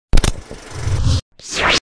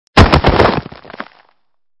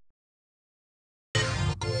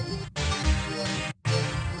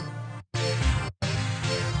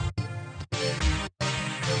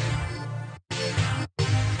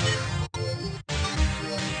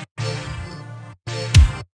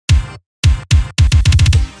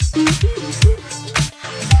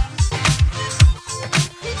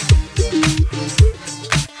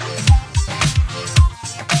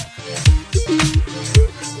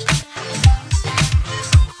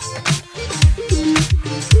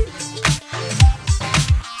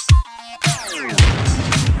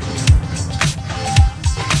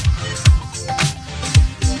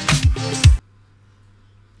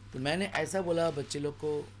मैंने ऐसा बोला बच्चे लोग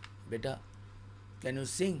को, बेटा कैन यू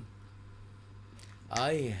सिंग,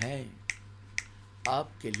 आए हैं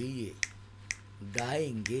आपके लिए,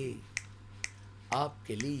 गाएंगे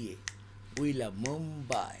आपके लिए, we love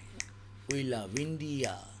Mumbai, we love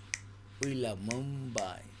India, we love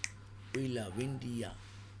Mumbai, we love India.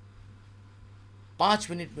 5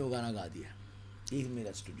 minute में वो गाना गा दिया, ये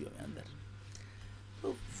मेरा स्टूडियो में अंदर।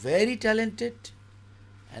 तो वेरी टैलेंटेड।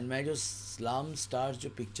 एंड मैं जो स्लम स्टार्स जो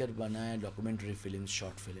पिक्चर बनाया, documentary film,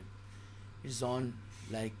 short film, it's on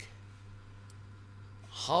like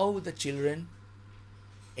how the children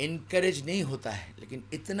encourage नहीं होता है, लेकिन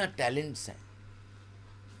इतना टैलेंट्स है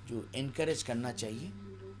जो इनकरेज करना चाहिए।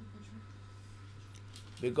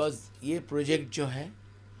 बिकॉज ये प्रोजेक्ट जो है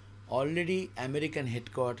already American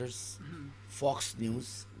headquarters, fox news,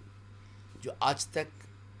 जो आज तक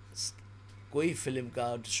कोई फिल्म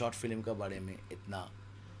का, शॉर्ट फिल्म का बारे में इतना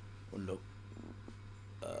उन लोग